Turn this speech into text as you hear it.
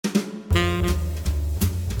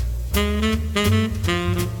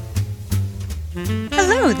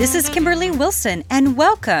This is Kimberly Wilson, and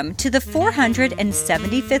welcome to the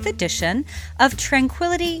 475th edition of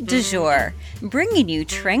Tranquility du Jour, bringing you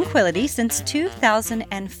tranquility since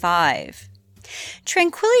 2005.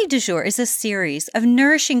 Tranquility du Jour is a series of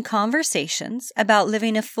nourishing conversations about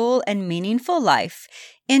living a full and meaningful life,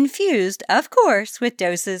 infused, of course, with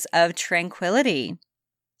doses of tranquility.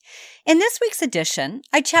 In this week's edition,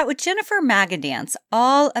 I chat with Jennifer Maagendans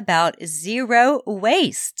all about zero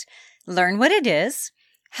waste. Learn what it is,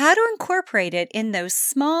 how to incorporate it in those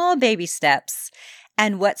small baby steps,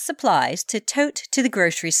 and what supplies to tote to the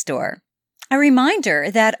grocery store. A reminder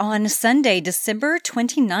that on Sunday, December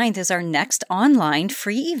 29th is our next online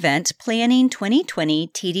free event, Planning 2020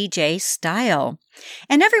 TDJ Style.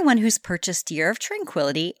 And everyone who's purchased Year of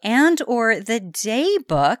Tranquility and or the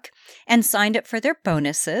Daybook and signed up for their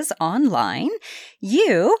bonuses online,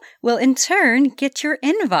 you will in turn get your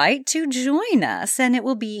invite to join us, and it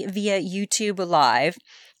will be via YouTube Live.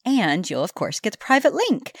 And you'll, of course, get the private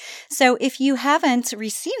link. So if you haven't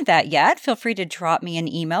received that yet, feel free to drop me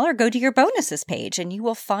an email or go to your bonuses page and you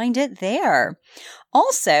will find it there.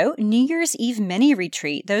 Also, New Year's Eve mini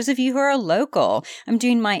retreat. Those of you who are local, I'm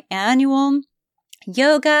doing my annual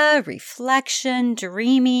yoga, reflection,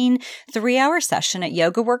 dreaming 3-hour session at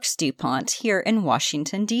YogaWorks Dupont here in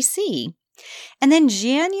Washington, D.C. And then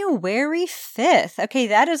January 5th. Okay,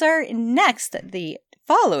 that is our the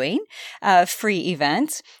following free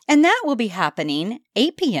event, and that will be happening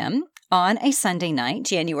 8 p.m. on a Sunday night,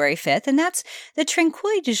 January 5th, and that's the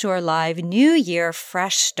Tranquility du Jour Live New Year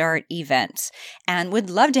Fresh Start event, and would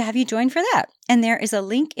love to have you join for that. And there is a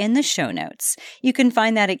link in the show notes. You can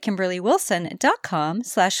find that at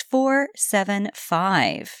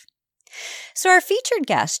kimberlywilson.com/475. So our featured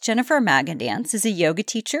guest, Jennifer Maagendans, is a yoga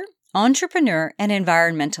teacher, entrepreneur, and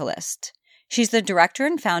environmentalist. She's the director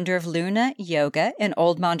and founder of Luna Yoga in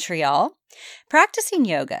Old Montreal. Practicing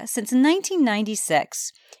yoga since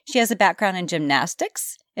 1996, she has a background in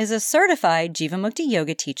gymnastics, is a certified Jivamukti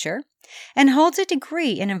Yoga Teacher, and holds a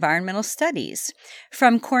degree in environmental studies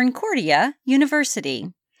from Concordia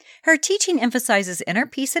University. Her teaching emphasizes inner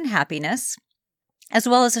peace and happiness, as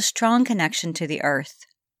well as a strong connection to the earth.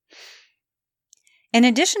 In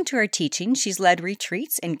addition to her teaching, she's led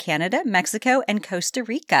retreats in Canada, Mexico, and Costa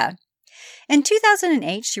Rica. In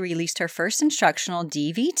 2008, she released her first instructional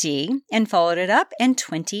DVD and followed it up in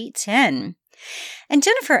 2010. And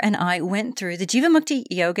Jennifer and I went through the Jivamukti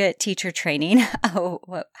Yoga Teacher training. How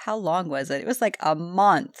long was it? It was like a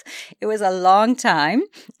month. It was a long time,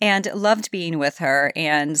 and loved being with her.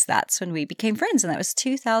 And that's when we became friends. And that was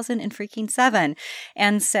 2007.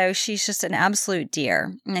 And so she's just an absolute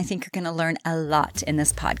dear. And I think you're going to learn a lot in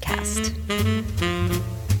this podcast.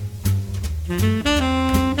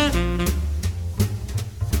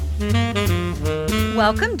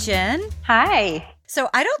 Welcome, Jen. Hi. So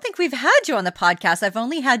I don't think we've had you on the podcast. I've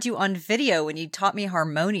only had you on video when you taught me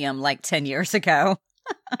harmonium like 10 years ago.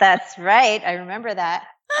 That's right. I remember that.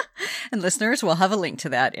 And listeners, we'll have a link to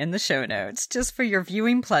that in the show notes just for your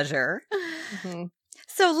viewing pleasure. Mm-hmm.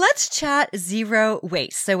 So let's chat zero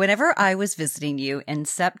waste. So whenever I was visiting you in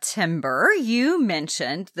September, you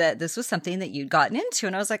mentioned that this was something that you'd gotten into.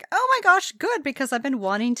 And I was like, oh my gosh, good, because I've been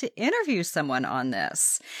wanting to interview someone on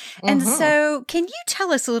this. Mm-hmm. And so can you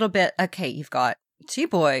tell us a little bit, okay, you've got 2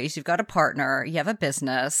 boys, you've got a partner, you have a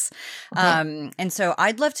business. Mm-hmm. And so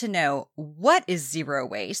I'd love to know, what is zero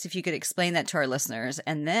waste? If you could explain that to our listeners,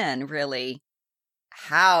 and then really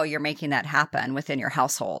how you're making that happen within your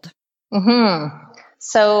household. Mm-hmm.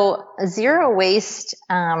 So zero waste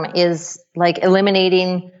is like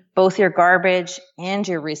eliminating both your garbage and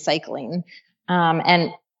your recycling,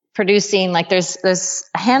 and producing, like there's a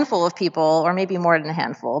handful of people, or maybe more than a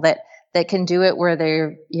handful, that can do it where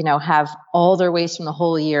they have all their waste from the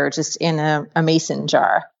whole year just in a mason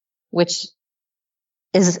jar, which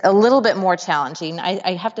is a little bit more challenging.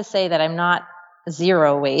 I have to say that I'm not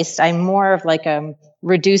zero waste. I'm more of like a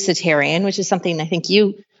reducitarian, which is something I think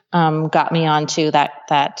you got me onto,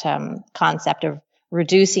 that concept of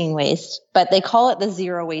reducing waste, but they call it the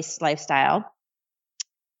zero waste lifestyle.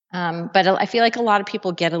 But I feel like a lot of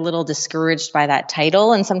people get a little discouraged by that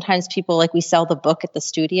title. And sometimes people, like, we sell the book at the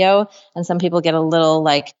studio, and some people get a little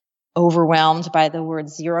like overwhelmed by the word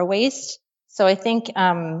zero waste. So I think,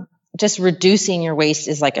 just reducing your waste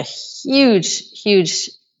is like a huge, huge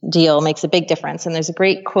deal, makes a big difference. And there's a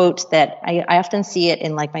great quote that I often see it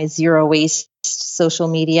in like my zero waste social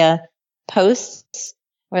media posts,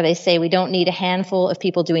 where they say, we don't need a handful of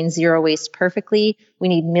people doing zero waste perfectly. We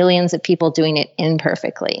need millions of people doing it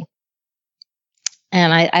imperfectly.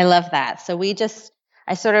 And I love that. So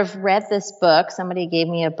I sort of read this book. Somebody gave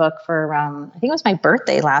me a book for, I think it was my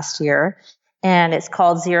birthday last year. and it's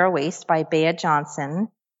called Zero Waste by Bea Johnson.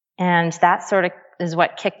 And that sort of is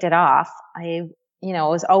what kicked it off. I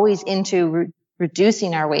was always into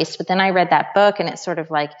reducing our waste, but then I read that book, and it's sort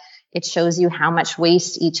of like, it shows you how much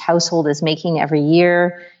waste each household is making every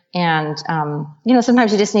year. And,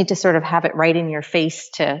 sometimes you just need to sort of have it right in your face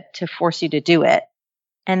to force you to do it.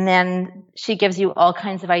 And then she gives you all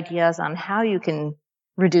kinds of ideas on how you can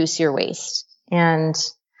reduce your waste. And,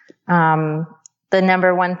 the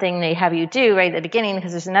number one thing they have you do right at the beginning,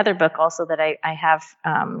 because there's another book also that I have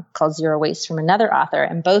called Zero Waste from another author.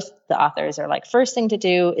 And both the authors are like, first thing to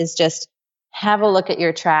do is just have a look at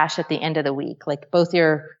your trash at the end of the week, like both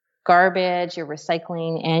your garbage, your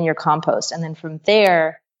recycling, and your compost. And then from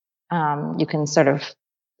there, you can sort of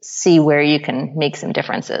see where you can make some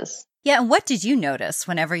differences. Yeah. And what did you notice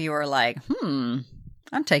whenever you were like, I'm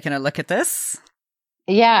taking a look at this?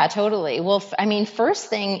 Yeah, totally. Well, first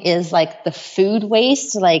thing is like the food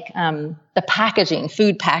waste, like the packaging,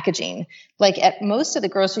 food packaging. Like at most of the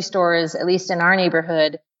grocery stores, at least in our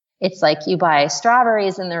neighborhood, it's like you buy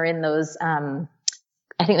strawberries and they're in those,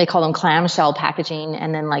 I think they call them clamshell packaging.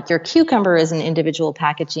 And then like your cucumber is an individual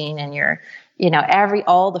packaging, and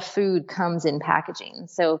all the food comes in packaging.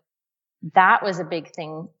 So that was a big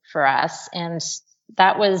thing for us. And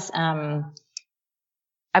that was,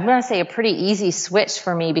 I'm going to say a pretty easy switch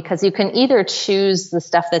for me, because you can either choose the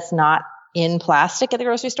stuff that's not in plastic at the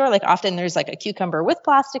grocery store. Like often there's like a cucumber with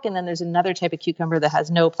plastic, and then there's another type of cucumber that has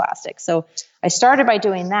no plastic. So I started by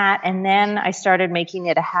doing that. And then I started making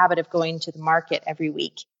it a habit of going to the market every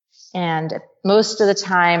week. And most of the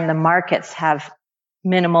time the markets have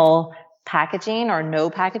minimal packaging or no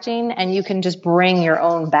packaging, and you can just bring your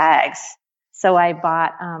own bags. So I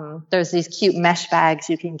bought, there's these cute mesh bags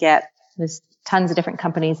you can get. There's tons of different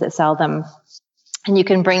companies that sell them, and you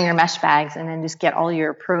can bring your mesh bags and then just get all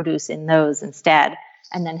your produce in those instead,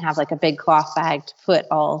 and then have like a big cloth bag to put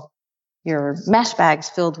all your mesh bags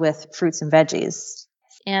filled with fruits and veggies.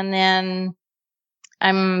 And then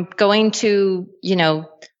I'm going to,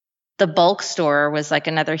 the bulk store was like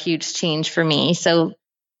another huge change for me. So,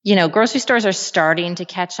 grocery stores are starting to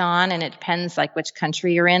catch on, and it depends like which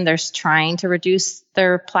country you're in. They're trying to reduce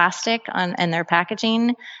their plastic and their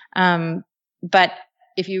packaging. But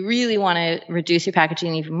if you really want to reduce your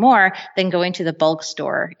packaging even more, then going to the bulk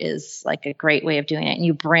store is like a great way of doing it. And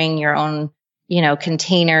you bring your own,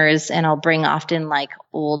 containers, and I'll bring often like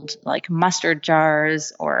old, like mustard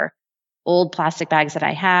jars or old plastic bags that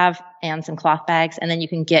I have, and some cloth bags. And then you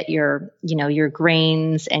can get your, your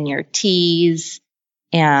grains and your teas.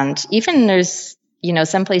 And even there's,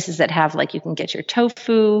 some places that have like, you can get your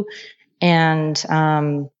tofu and,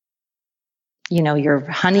 your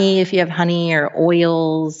honey, if you have honey, or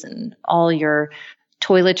oils, and all your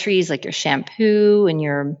toiletries, like your shampoo and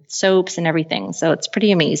your soaps and everything. So it's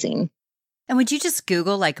pretty amazing. And would you just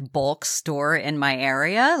Google like bulk store in my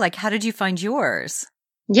area? Like, how did you find yours?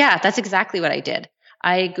 Yeah, that's exactly what I did.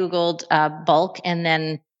 I Googled bulk, and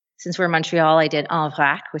then since we're in Montreal, I did en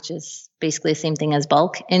vrac, which is basically the same thing as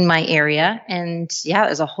bulk in my area. And yeah,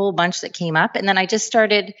 there's a whole bunch that came up. And then I just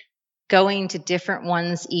started going to different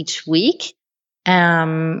ones each week.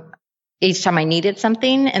 Each time I needed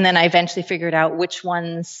something. And then I eventually figured out which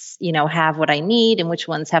ones, have what I need, and which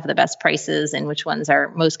ones have the best prices, and which ones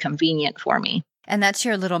are most convenient for me. And that's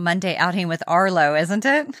your little Monday outing with Arlo, isn't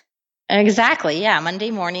it? Exactly. Yeah.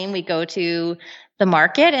 Monday morning we go to the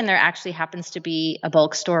market, and there actually happens to be a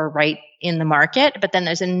bulk store right in the market. But then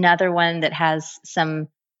there's another one that has some,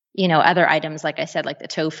 other items, like I said, like the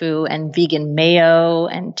tofu and vegan mayo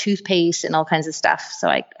and toothpaste and all kinds of stuff. So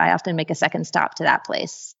I often make a second stop to that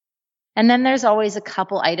place. And then there's always a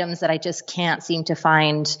couple items that I just can't seem to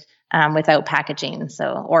find without packaging.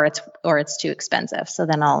 So, or it's too expensive. So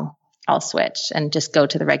then I'll switch and just go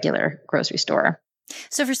to the regular grocery store.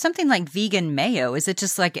 So for something like vegan mayo, is it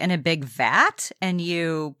just like in a big vat and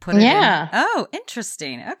you put it in? Oh,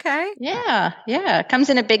 interesting. Okay. Yeah. It comes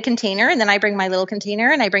in a big container, and then I bring my little container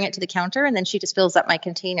and I bring it to the counter, and then she just fills up my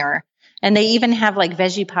container. And they even have like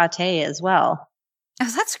veggie pate as well.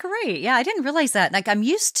 Oh, that's great. Yeah, I didn't realize that. Like, I'm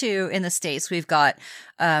used to, in the States, we've got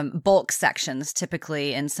bulk sections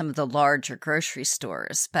typically in some of the larger grocery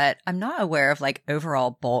stores, but I'm not aware of like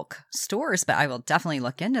overall bulk stores, but I will definitely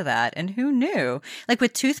look into that. And who knew? Like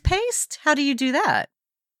with toothpaste, how do you do that?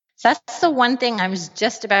 That's the one thing I was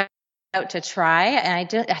just about to try, and I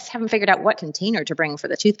just haven't figured out what container to bring for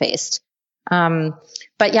the toothpaste.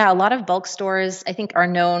 But yeah, a lot of bulk stores, I think, are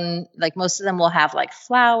known, like most of them will have like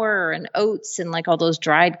flour and oats and like all those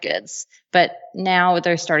dried goods. But now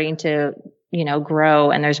they're starting to,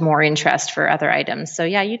 grow, and there's more interest for other items. So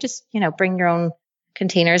yeah, you just, bring your own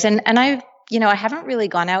containers. And I've, I haven't really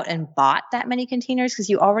gone out and bought that many containers because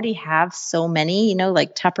you already have so many,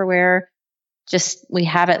 like Tupperware, just we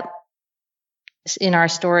have it in our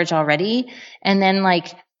storage already. And then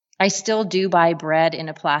like I still do buy bread in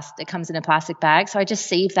it comes in a plastic bag. So I just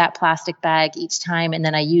save that plastic bag each time. And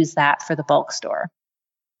then I use that for the bulk store.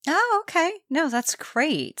 Oh, okay. No, that's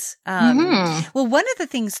great. Mm-hmm. Well, one of the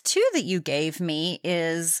things too that you gave me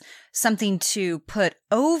is something to put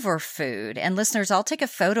over food. And listeners, I'll take a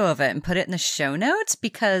photo of it and put it in the show notes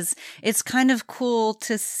because it's kind of cool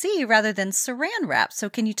to see rather than saran wrap. So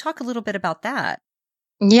can you talk a little bit about that?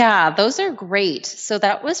 Yeah, those are great. So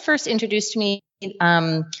that was first introduced to me.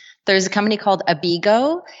 There's a company called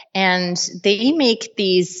Abigo, and they make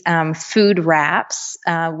these food wraps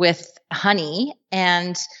with honey.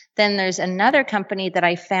 And then there's another company that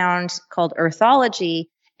I found called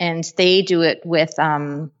Earthology, and they do it with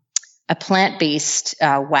a plant-based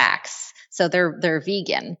wax. So they're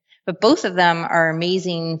vegan, but both of them are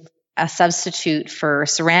amazing, a substitute for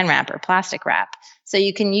saran wrap or plastic wrap. So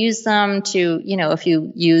you can use them to, if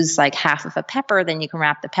you use like half of a pepper, then you can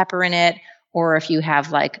wrap the pepper in it. Or if you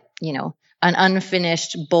have like, an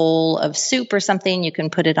unfinished bowl of soup or something, you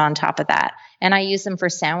can put it on top of that. And I use them for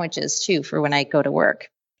sandwiches too, for when I go to work.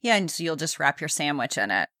 Yeah. And so you'll just wrap your sandwich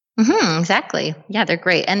in it. Mm-hmm, exactly. Yeah, they're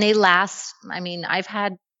great. And they last, I've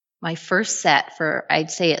had my first set for,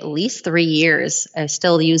 I'd say at least 3 years. I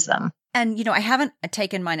still use them. And, I haven't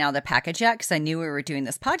taken mine out of the package yet because I knew we were doing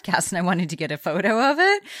this podcast and I wanted to get a photo of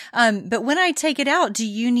it. But when I take it out, do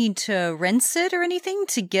you need to rinse it or anything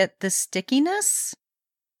to get the stickiness?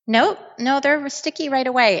 No, they're sticky right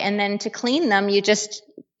away. And then to clean them, you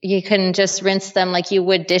can just rinse them like you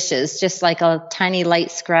would dishes, just like a tiny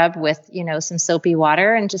light scrub with, some soapy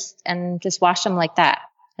water and just wash them like that.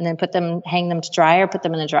 And then hang them to dry or put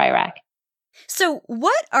them in a dry rack. So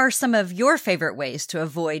what are some of your favorite ways to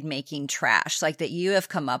avoid making trash, like that you have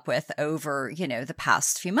come up with over, the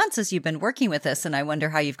past few months as you've been working with this? And I wonder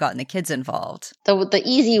how you've gotten the kids involved. The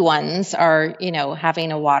easy ones are,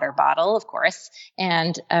 having a water bottle, of course,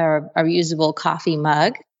 and a reusable coffee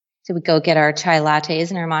mug. So we go get our chai lattes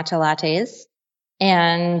and our matcha lattes.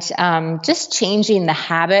 And just changing the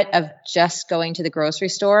habit of just going to the grocery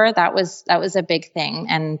store. That was a big thing.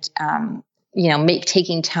 And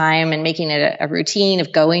taking time and making it a routine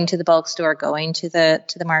of going to the bulk store, going to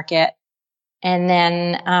the market. And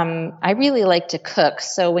then I really like to cook.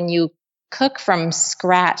 So when you cook from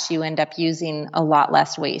scratch, you end up using a lot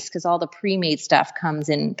less waste because all the pre-made stuff comes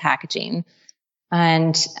in packaging.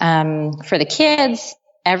 And for the kids,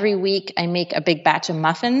 every week I make a big batch of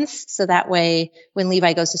muffins. So that way when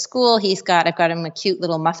Levi goes to school, I've got him a cute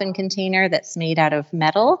little muffin container that's made out of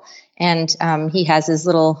metal. And he has his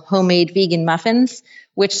little homemade vegan muffins,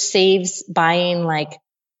 which saves buying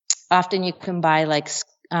often you can buy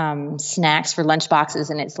snacks for lunch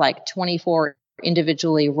boxes and it's like 24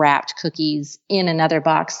 individually wrapped cookies in another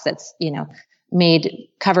box that's,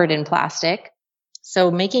 covered in plastic.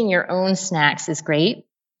 So making your own snacks is great.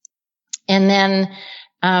 And then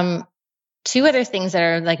two other things that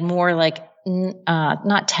are more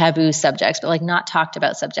not taboo subjects, but not talked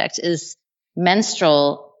about subjects is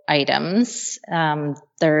menstrual items.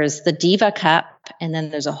 There's the Diva cup, and then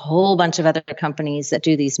there's a whole bunch of other companies that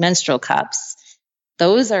do these menstrual cups.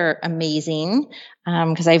 Those are amazing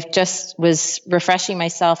because I've just was refreshing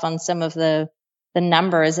myself on some of the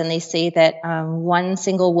numbers, and they say that one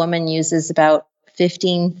single woman uses about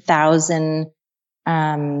 15,000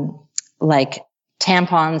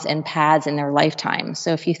 tampons and pads in their lifetime.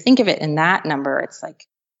 So if you think of it in that number, it's like,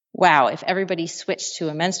 wow, if everybody switched to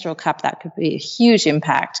a menstrual cup, that could be a huge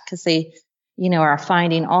impact because they, are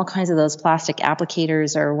finding all kinds of those plastic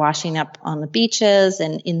applicators are washing up on the beaches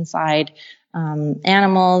and inside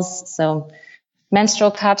animals. So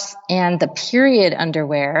menstrual cups and the period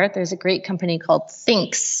underwear. There's a great company called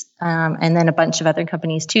Thinx, and then a bunch of other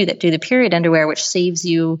companies too that do the period underwear, which saves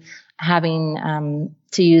you having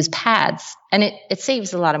to use pads. And it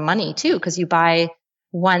saves a lot of money too, because you buy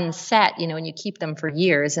one set, and you keep them for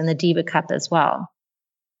years, and the Diva cup as well.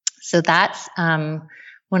 So that's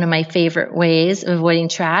one of my favorite ways of avoiding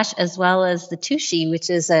trash, as well as the Tushy, which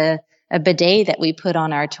is a bidet that we put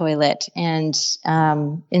on our toilet. And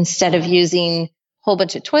instead of using a whole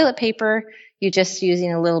bunch of toilet paper, you're just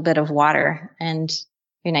using a little bit of water, and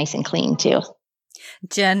you're nice and clean too.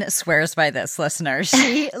 Jen swears by this, listeners.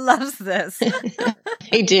 She loves this.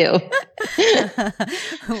 I do.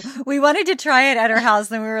 We wanted to try it at her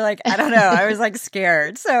house, and we were like, I don't know. I was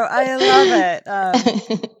scared. So I love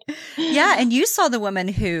it. Yeah. And you saw the woman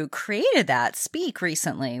who created that speak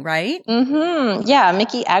recently, right? Mm-hmm. Yeah.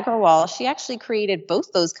 Miki Agrawal. She actually created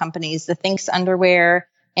both those companies, the Thinx underwear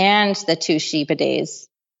and the 2 sheep a days.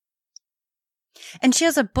 And she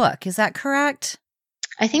has a book. Is that correct?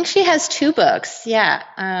 I think she has 2 books. Yeah.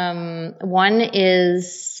 One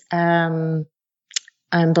is, I'm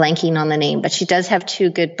blanking on the name, but she does have 2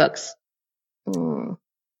 good books.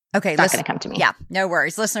 Okay. It's not going to come to me. Yeah, no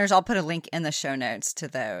worries. Listeners, I'll put a link in the show notes to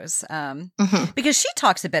those. Because she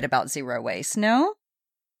talks a bit about zero waste, no?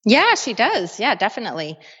 Yeah, she does. Yeah,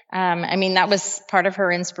 definitely. I mean, that was part of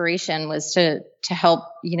her inspiration, was to help,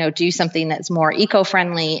 do something that's more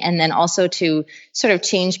eco-friendly, and then also to sort of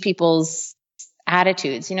change people's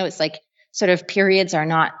attitudes. It's like sort of periods are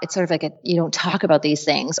not, it's sort of like you don't talk about these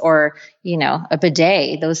things, or, a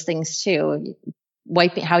bidet, those things too.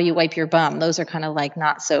 How you wipe your bum. Those are kind of like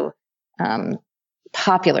not so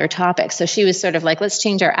popular topics. So she was sort of like, let's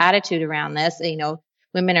change our attitude around this.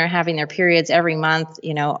 Women are having their periods every month,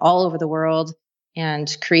 all over the world,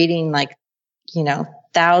 and creating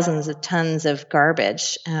thousands of tons of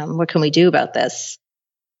garbage. What can we do about this?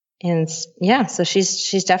 And yeah, so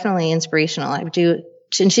she's definitely inspirational.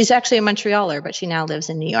 And she's actually a Montrealer, but she now lives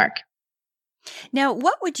in New York. Now,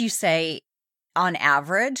 what would you say on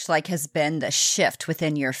average, has been the shift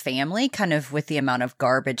within your family, kind of with the amount of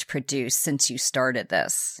garbage produced since you started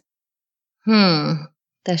this?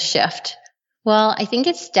 The shift. Well, I think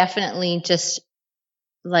it's definitely just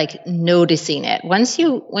noticing it. Once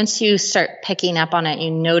you start picking up on it,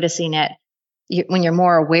 you noticing it, when you're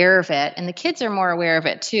more aware of it, and the kids are more aware of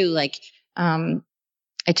it too. I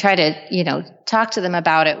try to, talk to them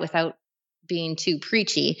about it without being too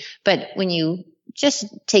preachy, but when you just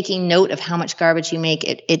taking note of how much garbage you make,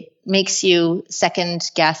 it makes you second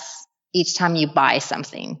guess each time you buy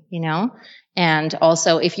something, and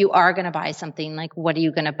also if you are going to buy something, what are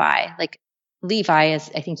you going to buy? Levi,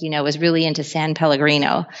 as I think is really into San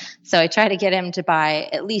Pellegrino. So I try to get him to buy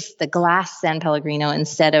at least the glass San Pellegrino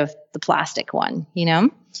instead of the plastic one,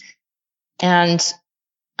 And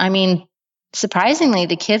I mean, surprisingly,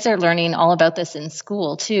 the kids are learning all about this in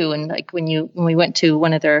school too. And when we went to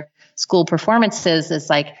one of their school performances,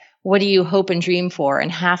 it's what do you hope and dream for?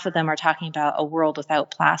 And half of them are talking about a world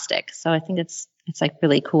without plastic. So I think it's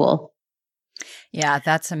really cool. Yeah,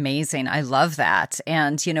 that's amazing. I love that.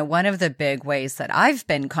 And, one of the big ways that I've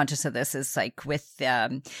been conscious of this is with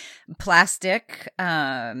plastic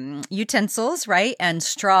utensils, right? And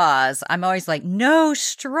straws. I'm always no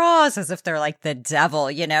straws, as if they're the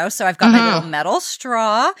devil, So I've got my little metal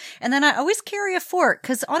straw, and then I always carry a fork,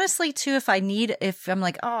 because honestly, too, if I'm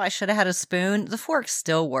I should have had a spoon, the fork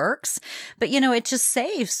still works. But, it just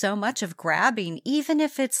saves so much of grabbing, even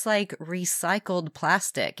if it's recycled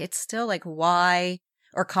plastic. It's still why,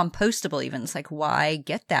 or compostable even. It's why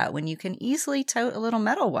get that when you can easily tote a little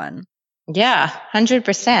metal one? Yeah,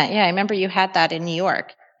 100%. Yeah, I remember you had that in New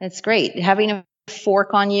York. It's great. Having a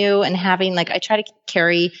fork on you and having I try to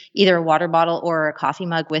carry either a water bottle or a coffee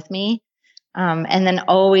mug with me. And then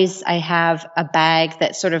always I have a bag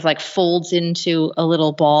that sort of folds into a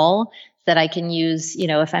little ball that I can use,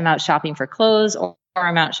 if I'm out shopping for clothes or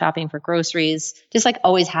I'm out shopping for groceries. Just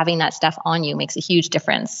always having that stuff on you makes a huge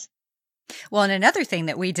difference. Well, and another thing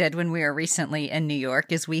that we did when we were recently in New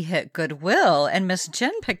York is we hit Goodwill, and Miss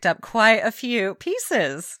Jen picked up quite a few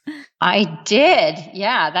pieces. I did.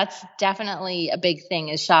 Yeah, that's definitely a big thing,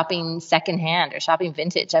 is shopping secondhand or shopping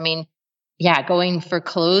vintage. I mean, yeah, going for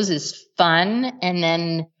clothes is fun. And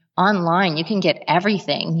then online, you can get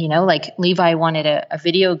everything, Levi wanted a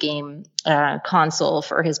video game console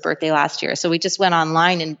for his birthday last year. So we just went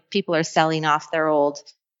online, and people are selling off their old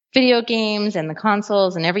video games and the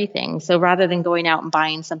consoles and everything. So rather than going out and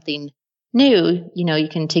buying something new, you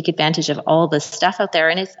can take advantage of all the stuff out there,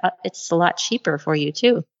 and it's a lot cheaper for you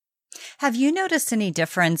too. Have you noticed any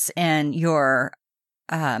difference in your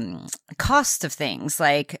cost of things?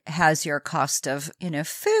 Has your cost of,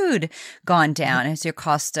 food gone down? Has your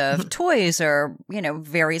cost of toys or,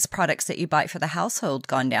 various products that you buy for the household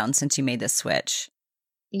gone down since you made this switch?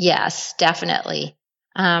 Yes, definitely.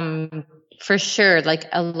 For sure.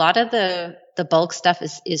 A lot of the bulk stuff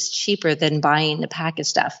is cheaper than buying the packaged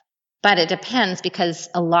stuff, but it depends, because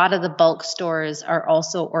a lot of the bulk stores are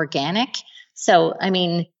also organic. So, I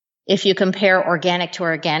mean, if you compare organic to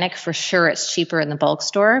organic, for sure it's cheaper in the bulk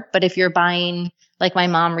store. But if you're buying, my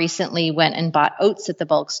mom recently went and bought oats at the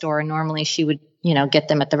bulk store, and normally she would, get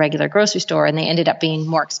them at the regular grocery store, and they ended up being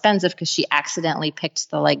more expensive because she accidentally picked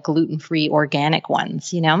the gluten-free organic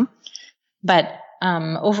ones, But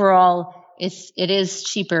overall, it is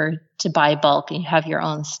cheaper to buy bulk and you have your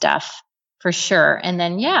own stuff, for sure. And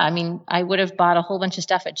then, yeah, I mean, I would have bought a whole bunch of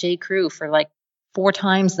stuff at J. Crew for 4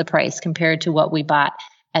 times the price compared to what we bought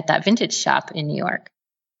at that vintage shop in New York.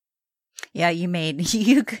 Yeah,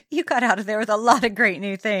 you got out of there with a lot of great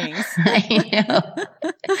new things. I know.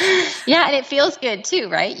 Yeah, and it feels good too,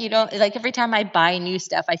 right? You don't like every time I buy new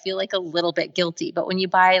stuff, I feel like a little bit guilty. But when you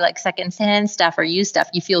buy like secondhand stuff or used stuff,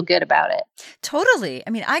 you feel good about it. Totally.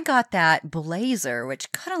 I mean, I got that blazer, which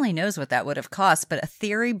God only knows what that would have cost, but a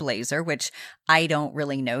Theory blazer, which I don't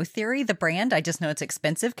really know Theory, the brand. I just know it's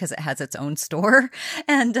expensive because it has its own store.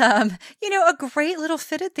 And, a great little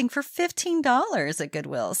fitted thing for $15 at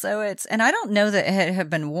Goodwill. So and I don't know that it had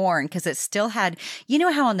been worn because it still had, you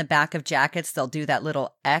know how on the back of jackets, they'll do that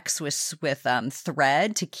little X with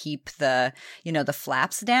thread to keep the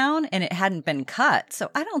flaps down, and it hadn't been cut.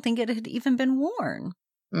 So I don't think it had even been worn.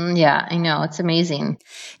 Yeah, I know. It's amazing.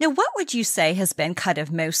 Now, what would you say has been kind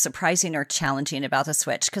of most surprising or challenging about the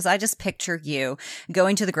switch? Because I just picture you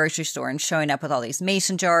going to the grocery store and showing up with all these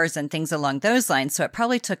mason jars and things along those lines. So it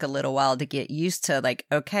probably took a little while to get used to like,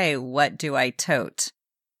 okay, what do I tote?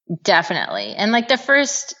 Definitely. And like the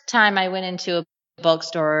first time I went into a bulk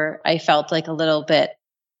store, I felt like a little bit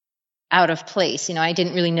out of place. I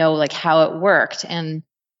didn't really know like how it worked. And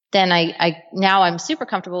then now I'm super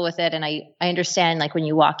comfortable with it. And I understand like when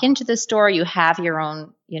you walk into the store, you have your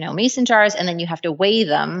own, mason jars, and then you have to weigh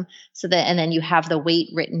them and then you have the weight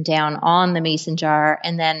written down on the mason jar.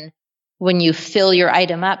 And then when you fill your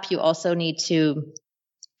item up, you also need to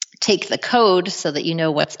take the code so that you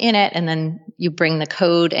know what's in it. And then you bring the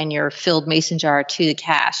code and your filled mason jar to the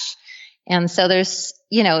cash. And so there's,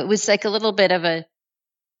 it was like a little bit of a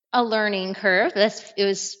learning curve. It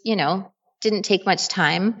was, didn't take much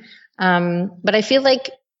time. But I feel like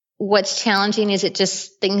what's challenging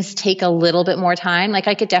is things take a little bit more time. Like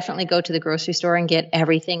I could definitely go to the grocery store and get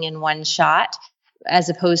everything in one shot, as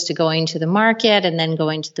opposed to going to the market and then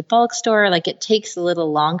going to the bulk store. Like it takes a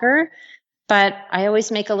little longer, but I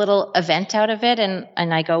always make a little event out of it. And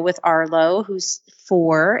I go with Arlo, who's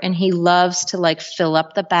 4, and he loves to like fill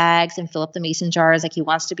up the bags and fill up the mason jars. Like he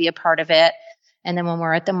wants to be a part of it. And then when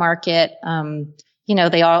we're at the market,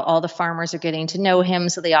 all the farmers are getting to know him.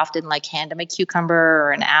 So they often like hand him a cucumber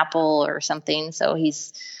or an apple or something. So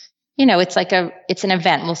he's, it's an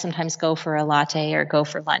event. We'll sometimes go for a latte or go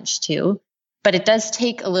for lunch too, but it does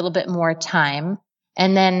take a little bit more time.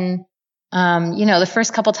 And then, the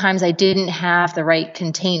first couple times I didn't have the right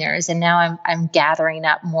containers, and now I'm gathering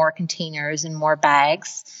up more containers and more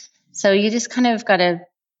bags. So you just kind of got to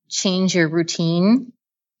change your routine.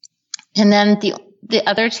 And then the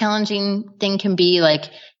other challenging thing can be like,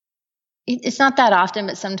 it's not that often,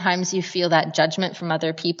 but sometimes you feel that judgment from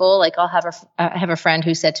other people. Like I have a friend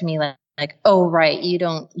who said to me like, oh, right, you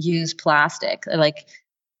don't use plastic. Like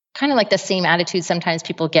kind of like the same attitude sometimes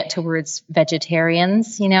people get towards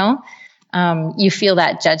vegetarians, you feel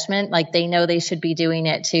that judgment, like they know they should be doing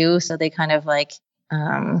it too. So they kind of like,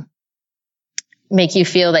 make you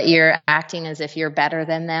feel that you're acting as if you're better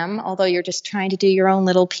than them, although you're just trying to do your own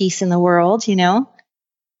little piece in the world,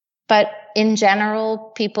 But in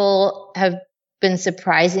general, people have been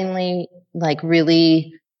surprisingly like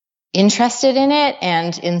really interested in it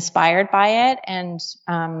and inspired by it. And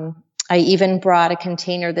I even brought a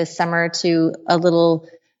container this summer to a little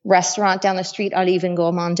restaurant down the street, Olive and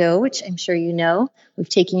Gourmando, which I'm sure you know. We've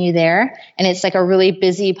taken you there. And it's like a really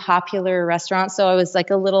busy, popular restaurant. So I was like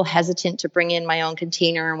a little hesitant to bring in my own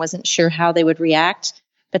container and wasn't sure how they would react.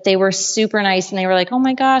 But they were super nice, and they were like, oh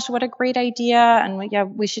my gosh, what a great idea. And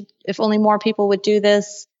we should, if only more people would do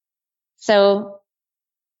this. So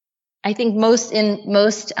I think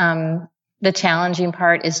the challenging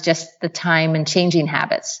part is just the time and changing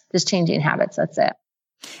habits, that's it.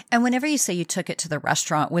 And whenever you say you took it to the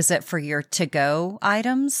restaurant, was it for your to-go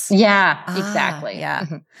items? Yeah, exactly. Yeah.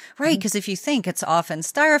 Mm-hmm. Right. Because if you think it's often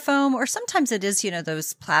styrofoam, or sometimes it is,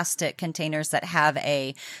 those plastic containers that have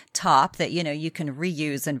a top that, you can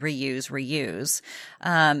reuse and reuse.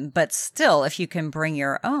 But still, if you can bring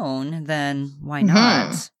your own, then why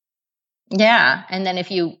not? Mm-hmm. Yeah. And then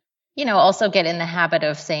if you, also get in the habit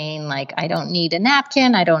of saying like, I don't need a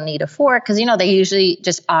napkin, I don't need a fork. Cause they usually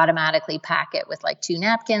just automatically pack it with like 2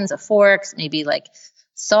 napkins, a fork, maybe like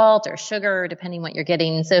salt or sugar, depending what you're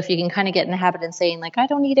getting. So if you can kind of get in the habit of saying like, I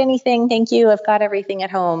don't need anything, thank you, I've got everything at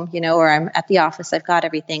home, or I'm at the office, I've got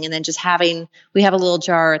everything. And then just we have a little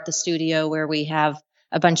jar at the studio where we have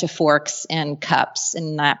a bunch of forks and cups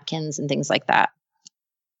and napkins and things like that.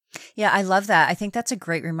 Yeah, I love that. I think that's a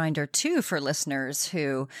great reminder too for listeners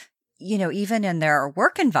who, even in their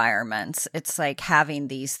work environments, it's like having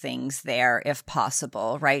these things there if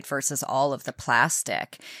possible, right? Versus all of the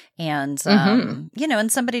plastic. And,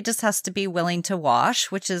 and somebody just has to be willing to wash,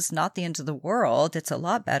 which is not the end of the world. It's a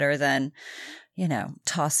lot better than,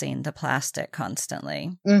 tossing the plastic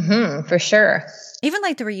constantly. For sure. Even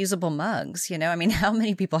like the reusable mugs, I mean, how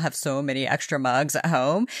many people have so many extra mugs at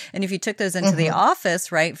home? And if you took those into the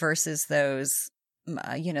office, right, versus those,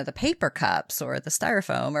 the paper cups or the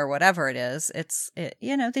styrofoam or whatever it is,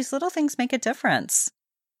 these little things make a difference.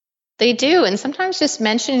 They do. And sometimes just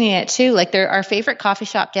mentioning it too, like our favorite coffee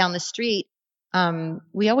shop down the street.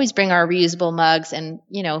 We always bring our reusable mugs, and,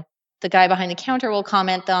 the guy behind the counter will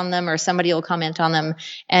comment on them, or somebody will comment on them.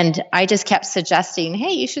 And I just kept suggesting,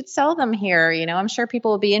 hey, you should sell them here. I'm sure people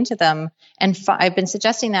will be into them. And I've been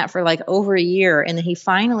suggesting that for like over a year. And then he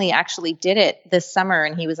finally actually did it this summer.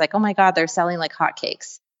 And he was like, oh my God, they're selling like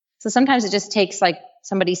hotcakes. So sometimes it just takes like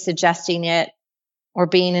somebody suggesting it or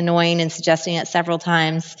being annoying and suggesting it several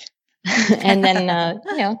times. And then,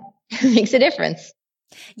 it makes a difference.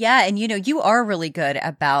 Yeah. And, you are really good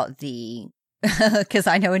about because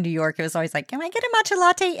I know in New York, it was always like, can I get a matcha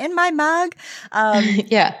latte in my mug?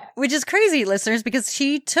 Yeah. Which is crazy, listeners, because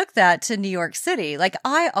she took that to New York City. Like,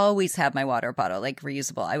 I always have my water bottle, like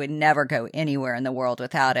reusable. I would never go anywhere in the world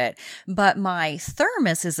without it. But my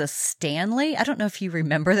thermos is a Stanley. I don't know if you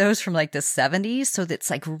remember those from like the 70s. So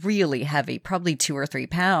that's like really heavy, probably 2 or 3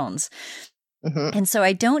 pounds. And so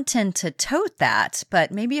I don't tend to tote that,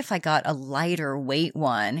 but maybe if I got a lighter weight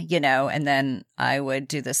one, and then I would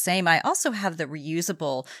do the same. I also have the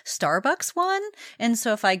reusable Starbucks one. And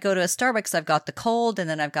so if I go to a Starbucks, I've got the cold and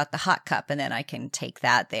then I've got the hot cup, and then I can take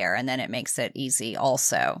that there, and then it makes it easy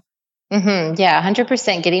also. Yeah,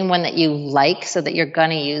 100% getting one that you like so that you're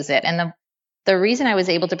going to use it. And the reason I was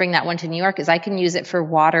able to bring that one to New York is I can use it for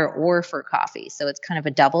water or for coffee. So it's kind of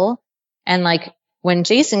a double. And like, when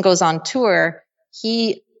Jason goes on tour,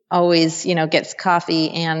 he always, gets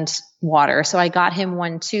coffee and water. So I got him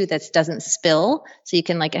one too that doesn't spill. So you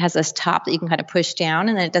can it has this top that you can kind of push down,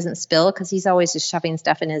 and then it doesn't spill because he's always just shoving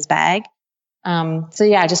stuff in his bag. So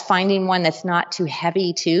yeah, just finding one that's not too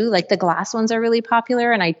heavy too. Like the glass ones are really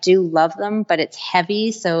popular and I do love them, but it's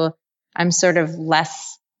heavy. So I'm sort of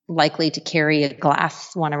less likely to carry a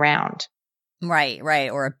glass one around. Right.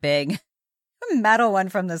 Or a big metal one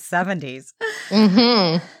from the 70s.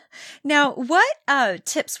 Now, what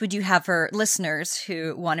tips would you have for listeners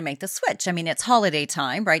who want to make the switch? I mean, it's holiday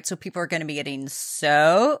time, right? So people are going to be getting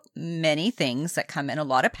so many things that come in a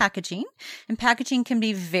lot of packaging, and packaging can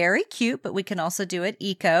be very cute, but we can also do it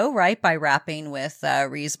eco, right? By wrapping with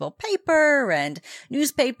reusable paper and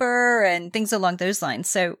newspaper and things along those lines.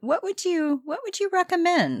 So what would you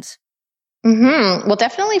recommend? Well,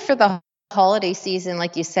 definitely for the holiday season,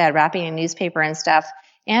 like you said, wrapping in newspaper and stuff,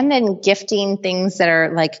 and then gifting things that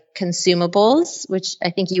are like consumables, which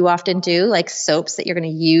I think you often do, like soaps that you're going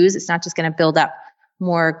to use. It's not just going to build up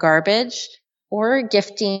more garbage, or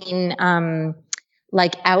gifting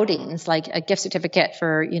like outings, like a gift certificate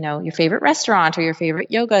for, your favorite restaurant or your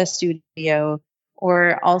favorite yoga studio,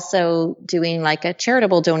 or also doing like a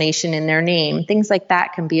charitable donation in their name. Things like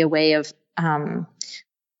that can be a way of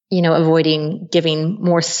avoiding giving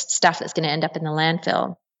more stuff that's going to end up in the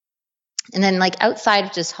landfill. And then like outside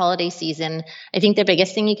of just holiday season, I think the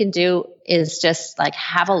biggest thing you can do is just like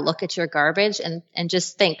have a look at your garbage and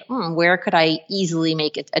just think, where could I easily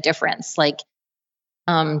make a difference? Like,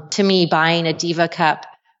 to me, buying a Diva cup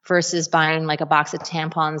versus buying like a box of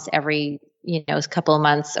tampons every, couple of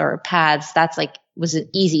months, or pads, was an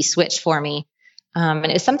easy switch for me. And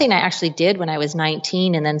it's something I actually did when I was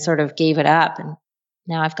 19 and then sort of gave it up. And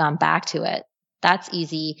now I've gone back to it. That's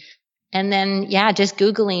easy. And then, just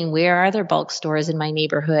Googling where are there bulk stores in my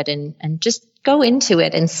neighborhood, and just go into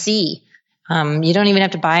it and see. You don't even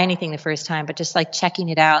have to buy anything the first time, but just like checking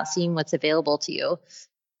it out, seeing what's available to you.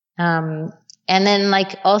 And then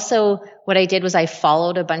like also what I did was I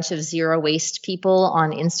followed a bunch of zero waste people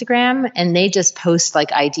on Instagram, and they just post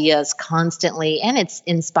like ideas constantly, and it's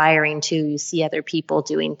inspiring too. You see other people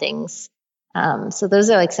doing things. So those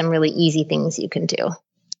are like some really easy things you can do.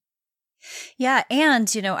 Yeah. And,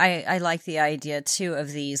 I like the idea too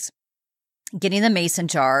of these getting the mason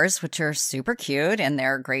jars, which are super cute and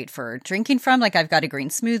they're great for drinking from. Like I've got a green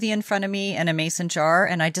smoothie in front of me and a mason jar,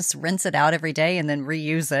 and I just rinse it out every day and then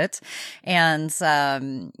reuse it. And,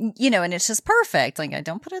 and it's just perfect. Like I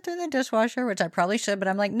don't put it through the dishwasher, which I probably should, but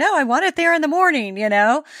I'm like, no, I want it there in the morning,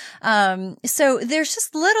 So there's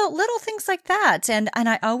just little things like that. And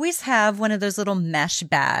I always have one of those little mesh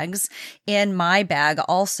bags in my bag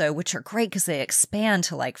also, which are great because they expand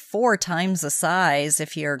to like 4 times the size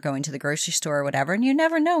if you're going to the grocery store store or whatever. And you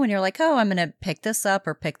never know when you're like, oh, I'm going to pick this up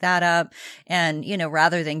or pick that up. And,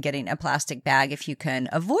 rather than getting a plastic bag, if you can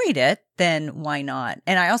avoid it, then why not?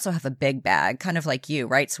 And I also have a big bag, kind of like you,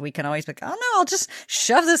 right? So we can always be like, oh no, I'll just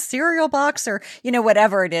shove the cereal box or,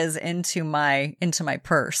 whatever it is into my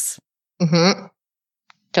purse. Mm-hmm.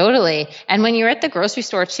 Totally. And when you're at the grocery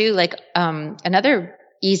store too, like, another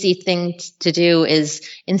easy thing to do is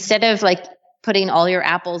instead of like putting all your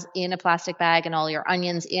apples in a plastic bag and all your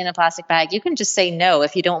onions in a plastic bag, you can just say no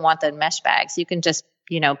if you don't want the mesh bags. You can just,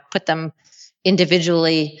 put them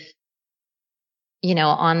individually,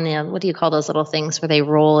 on the, what do you call those little things where they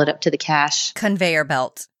roll it up to the cash? Conveyor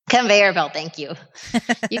belt. Conveyor belt. Thank you.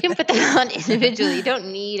 You can put them on individually. You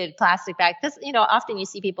don't need a plastic bag. Because, often you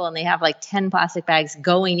see people and they have like 10 plastic bags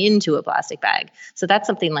going into a plastic bag. So that's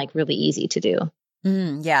something like really easy to do.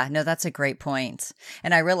 Yeah, no, that's a great point.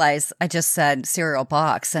 And I realize I just said cereal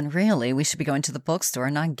box, and really we should be going to the bookstore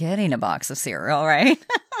and not getting a box of cereal, right?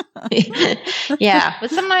 Yeah,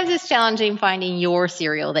 but sometimes it's challenging finding your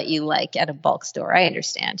cereal that you like at a bulk store. I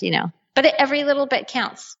understand, but every little bit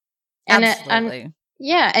counts. And Absolutely.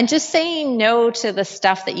 And just saying no to the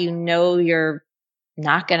stuff that you're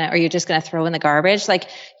not gonna, or you're just gonna throw in the garbage. Like,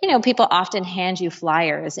 people often hand you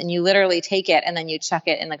flyers and you literally take it and then you chuck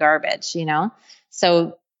it in the garbage,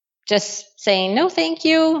 So just saying, no, thank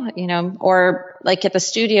you, or like at the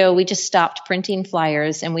studio, we just stopped printing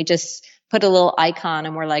flyers and we just put a little icon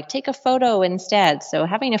and we're like, take a photo instead. So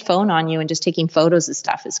having a phone on you and just taking photos of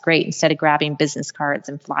stuff is great instead of grabbing business cards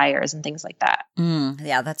and flyers and things like that.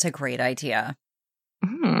 Yeah, that's a great idea.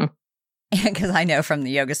 Mm. Because I know from the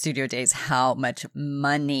yoga studio days how much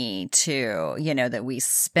money too, that we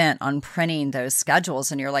spent on printing those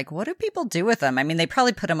schedules. And you're like, what do people do with them? I mean, they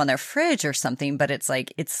probably put them on their fridge or something, but it's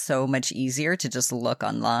like, it's so much easier to just look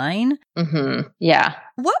online. Mm-hmm. Yeah.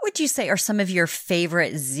 What would you say are some of your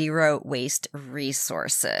favorite zero waste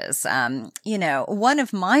resources? One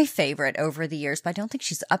of my favorite over the years, but I don't think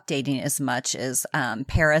she's updating as much, is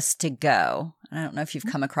Paris to Go. I don't know if you've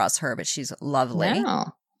come across her, but she's lovely.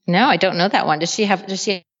 No, I don't know that one. Does she have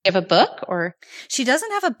a book or? She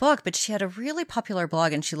doesn't have a book, but she had a really popular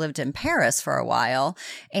blog and she lived in Paris for a while.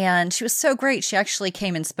 And she was so great. She actually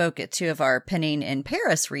came and spoke at 2 of our Pinning in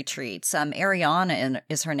Paris retreats. Ariana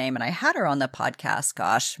is her name. And I had her on the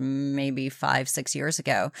podcast, maybe 5-6 years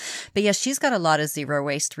ago. But yeah, she's got a lot of zero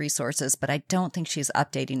waste resources, but I don't think she's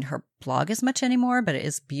updating her blog as much anymore, but it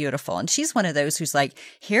is beautiful. And she's one of those who's like,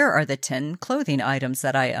 here are the 10 clothing items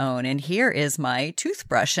that I own. And here is my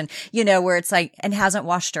toothbrush. And, where it's like, and hasn't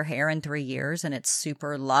washed her hair in 3 years and it's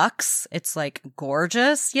super luxe. It's like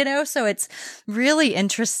gorgeous, so it's really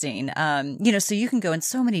interesting. So you can go in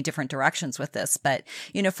so many different directions with this, but,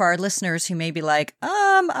 for our listeners who may be like,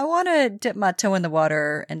 I want to dip my toe in the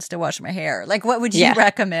water and still wash my hair. Like, what would you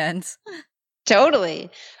recommend? Totally.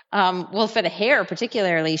 Well, for the hair,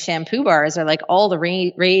 particularly, shampoo bars are like all the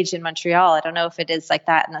rage in Montreal. I don't know if it is like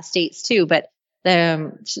that in the States too, but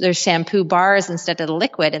there's shampoo bars instead of the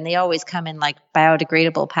liquid, and they always come in like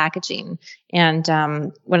biodegradable packaging. And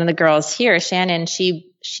one of the girls here, Shannon,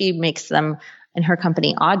 she makes them in her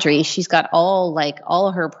company, Audrey. She's got all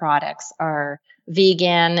of her products are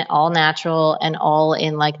vegan, all natural, and all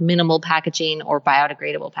in like minimal packaging or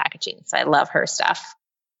biodegradable packaging. So I love her stuff.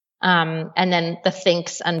 And then the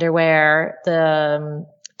Thinx underwear, the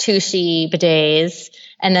Tushy bidets,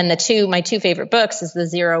 and then my 2 favorite books is the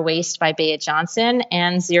Zero Waste by Bea Johnson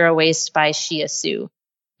and Zero Waste by Shia Su.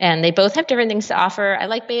 And they both have different things to offer. I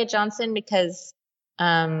like Bea Johnson because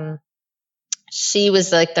she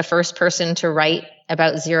was like the first person to write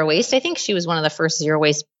about zero waste. I think she was one of the first zero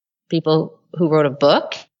waste people who wrote a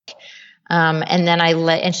book. And then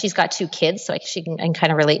and she's got 2 kids, so she can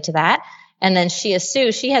kind of relate to that. And then Shia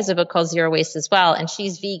Su, she has a book called Zero Waste as well, and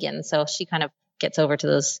she's vegan, so she kind of gets over to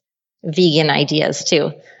those vegan ideas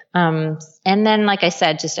too. And then, like I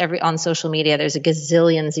said, just on social media, there's a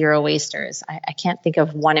gazillion zero wasters. I can't think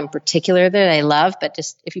of one in particular that I love, but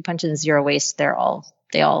just if you punch in zero waste, they all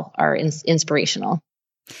are inspirational.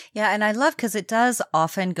 Yeah, and I love because it does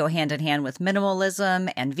often go hand in hand with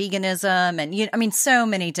minimalism and veganism and, so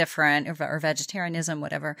many different, or vegetarianism,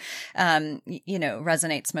 whatever,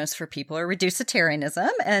 resonates most for people, or reducitarianism.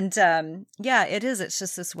 And it is. It's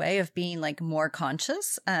just this way of being like more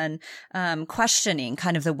conscious and questioning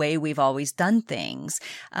kind of the way we've always done things.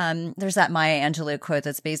 There's that Maya Angelou quote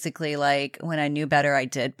that's basically like, when I knew better, I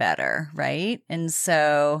did better, right? And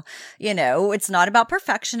so, it's not about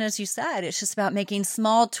perfection, as you said. It's just about making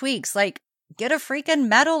small tweaks, like get a freaking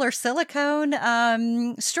metal or silicone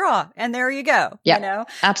straw, and there you go. Yeah,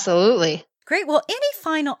 absolutely. Great. Well, any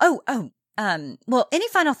final any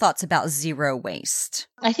final thoughts about zero waste?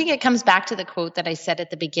 I think it comes back to the quote that I said at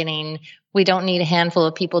the beginning. We don't need a handful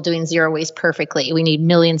of people doing zero waste perfectly. We need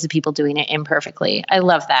millions of people doing it imperfectly. I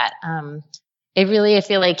love that. I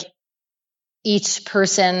feel like each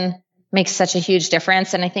person makes such a huge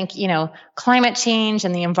difference. And I think, climate change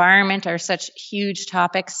and the environment are such huge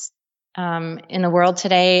topics in the world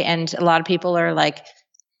today. And a lot of people are like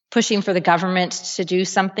pushing for the government to do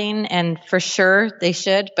something. And for sure they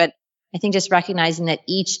should. But I think just recognizing that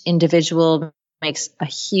each individual makes a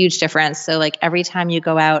huge difference. So like every time you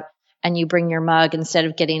go out and you bring your mug, instead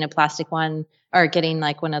of getting a plastic one or getting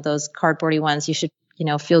like one of those cardboardy ones, you should,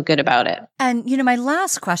 feel good about it. And, my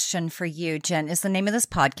last question for you, Jen, is the name of this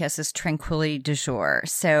podcast is Tranquility du Jour.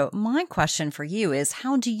 So my question for you is,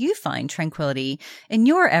 how do you find tranquility in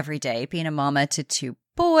your everyday, being a mama to two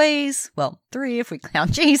boys, well, 3 if we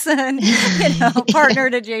count Jason, partner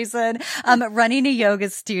to Jason, running a yoga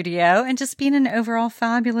studio and just being an overall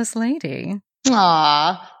fabulous lady?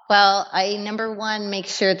 Aw, well, number one, make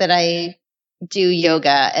sure that I do yoga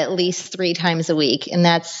at least 3 times a week. And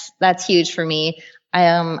that's huge for me.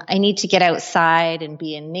 I need to get outside and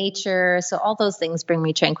be in nature. So all those things bring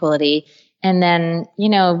me tranquility. And then,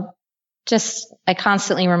 I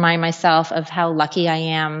constantly remind myself of how lucky I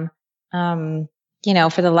am,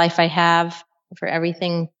 for the life I have, for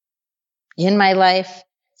everything in my life.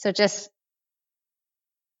 So just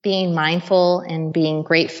being mindful and being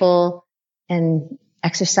grateful and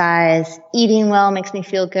exercise, eating well makes me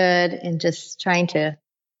feel good, and just trying to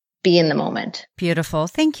be in the moment. Beautiful.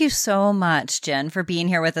 Thank you so much, Jen, for being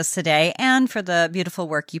here with us today and for the beautiful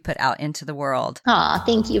work you put out into the world. Aw,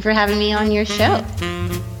 thank you for having me on your show.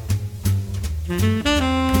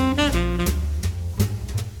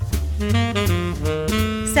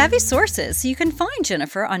 Savvy sources. You can find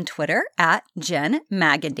Jennifer on Twitter at Jen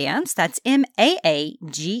Maagendans. That's Maagendans.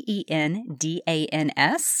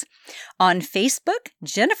 On Facebook,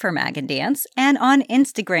 Jennifer Maagendans. And on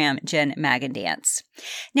Instagram, Jen Maagendans.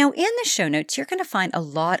 Now, in the show notes, you're going to find a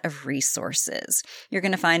lot of resources. You're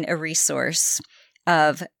going to find a resource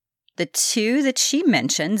of the 2 that she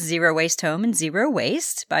mentioned, Zero Waste Home and Zero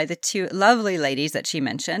Waste, by the 2 lovely ladies that she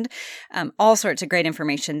mentioned. All sorts of great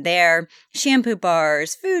information there. Shampoo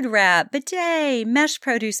bars, food wrap, bidet, mesh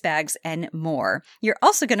produce bags, and more. You're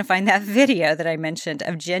also going to find that video that I mentioned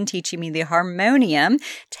of Jen teaching me the harmonium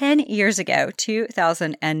 10 years ago,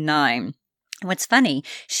 2009. What's funny,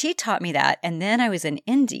 she taught me that, and then I was in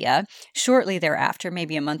India shortly thereafter,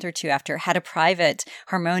 maybe a month or 2 after, had a private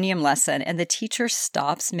harmonium lesson, and the teacher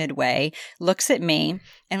stops midway, looks at me,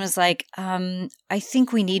 and was like, I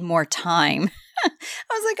think we need more time. I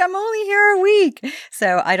was like, I'm only here a week.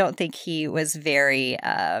 So I don't think he was very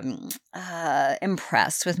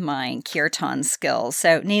impressed with my kirtan skills.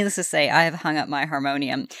 So needless to say, I have hung up my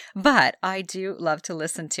harmonium, but I do love to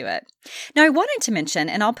listen to it. Now, I wanted to mention,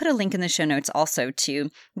 and I'll put a link in the show notes also, to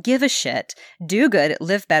Give a Shit, Do Good,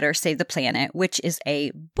 Live Better, Save the Planet, which is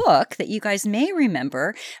a book that you guys may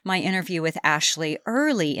remember my interview with Ashley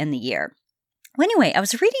early in the year. Well, anyway, I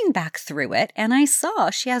was reading back through it, and I saw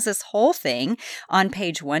she has this whole thing on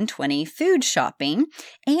page 120, food shopping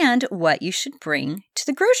and what you should bring to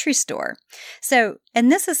the grocery store. So, and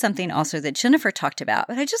this is something also that Jennifer talked about,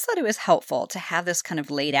 but I just thought it was helpful to have this kind of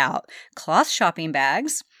laid out. Cloth shopping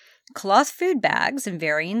bags, cloth food bags in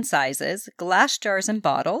varying sizes, glass jars and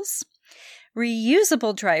bottles,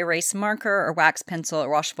 reusable dry erase marker or wax pencil or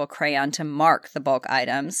washable crayon to mark the bulk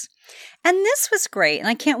items. And this was great, and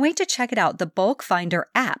I can't wait to check it out, the Bulk Finder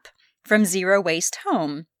app from Zero Waste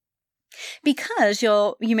Home. Because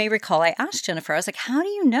you may recall I asked Jennifer, I was like, how do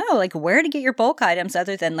you know where to get your bulk items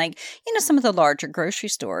other than some of the larger grocery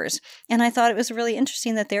stores? And I thought it was really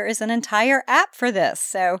interesting that there is an entire app for this.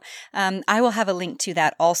 So I will have a link to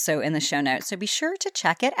that also in the show notes. So be sure to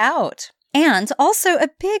check it out. And also a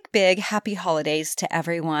big, big happy holidays to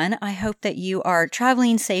everyone. I hope that you are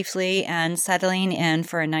traveling safely and settling in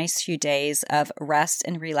for a nice few days of rest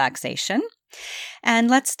and relaxation. And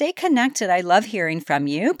let's stay connected. I love hearing from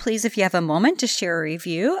you. Please, if you have a moment, to share a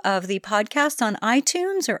review of the podcast on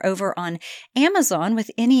iTunes or over on Amazon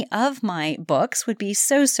with any of my books, would be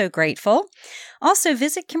so, so grateful. Also,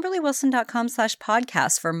 visit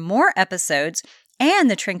KimberlyWilson.com/podcast for more episodes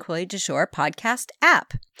and the Tranquility du Jour podcast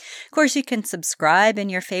app. Of course, you can subscribe in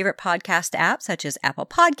your favorite podcast app, such as Apple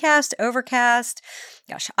Podcast, Overcast,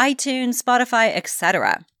 iTunes, Spotify,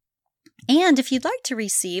 etc. And if you'd like to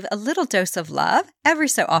receive a little dose of love every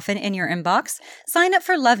so often in your inbox, sign up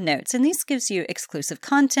for Love Notes, and this gives you exclusive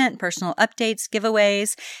content, personal updates,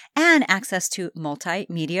 giveaways, and access to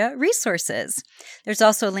multimedia resources. There's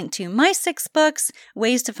also a link to my 6 books,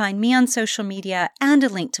 ways to find me on social media, and a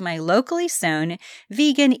link to my locally sewn,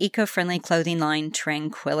 vegan, eco-friendly clothing line,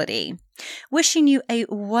 Tranquility. Wishing you a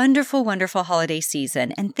wonderful, wonderful holiday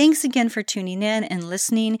season. And thanks again for tuning in and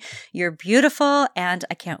listening. You're beautiful, and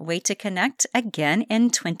I can't wait to connect again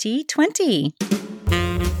in 2020.